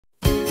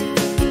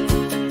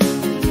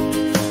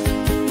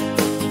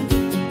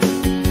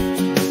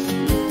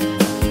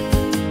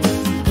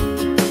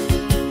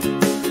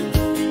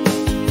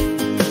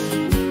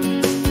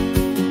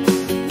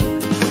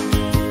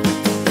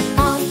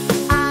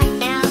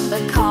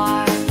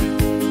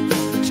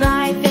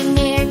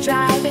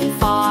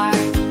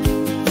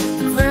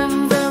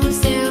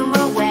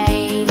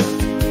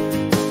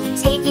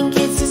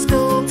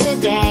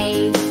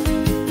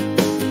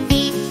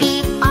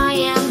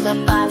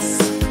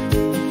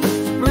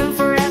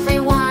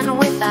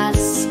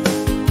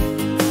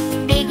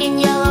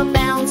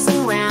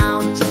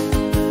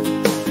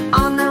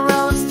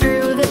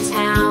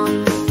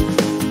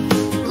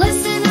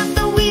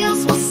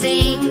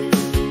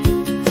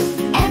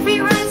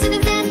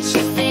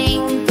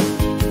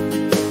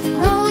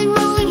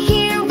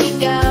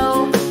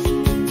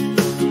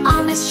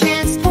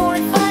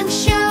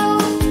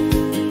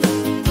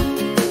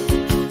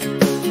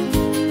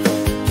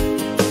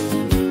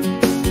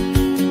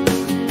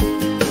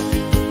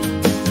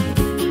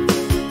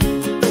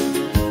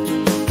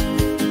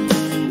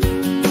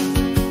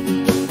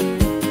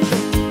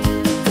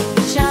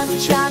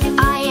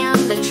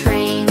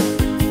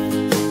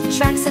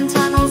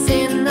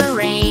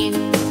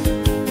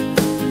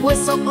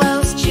whistle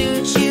blows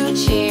choo-choo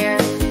cheer,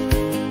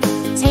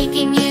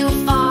 taking you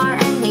far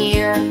and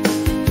near.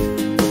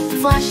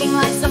 Flashing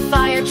lights, the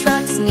fire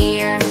truck's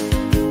near.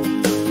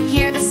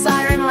 Hear the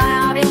siren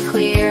loud and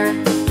clear,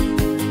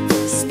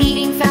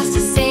 speeding fast to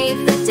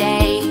save the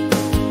day,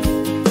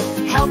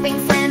 helping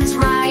friends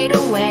right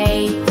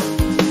away.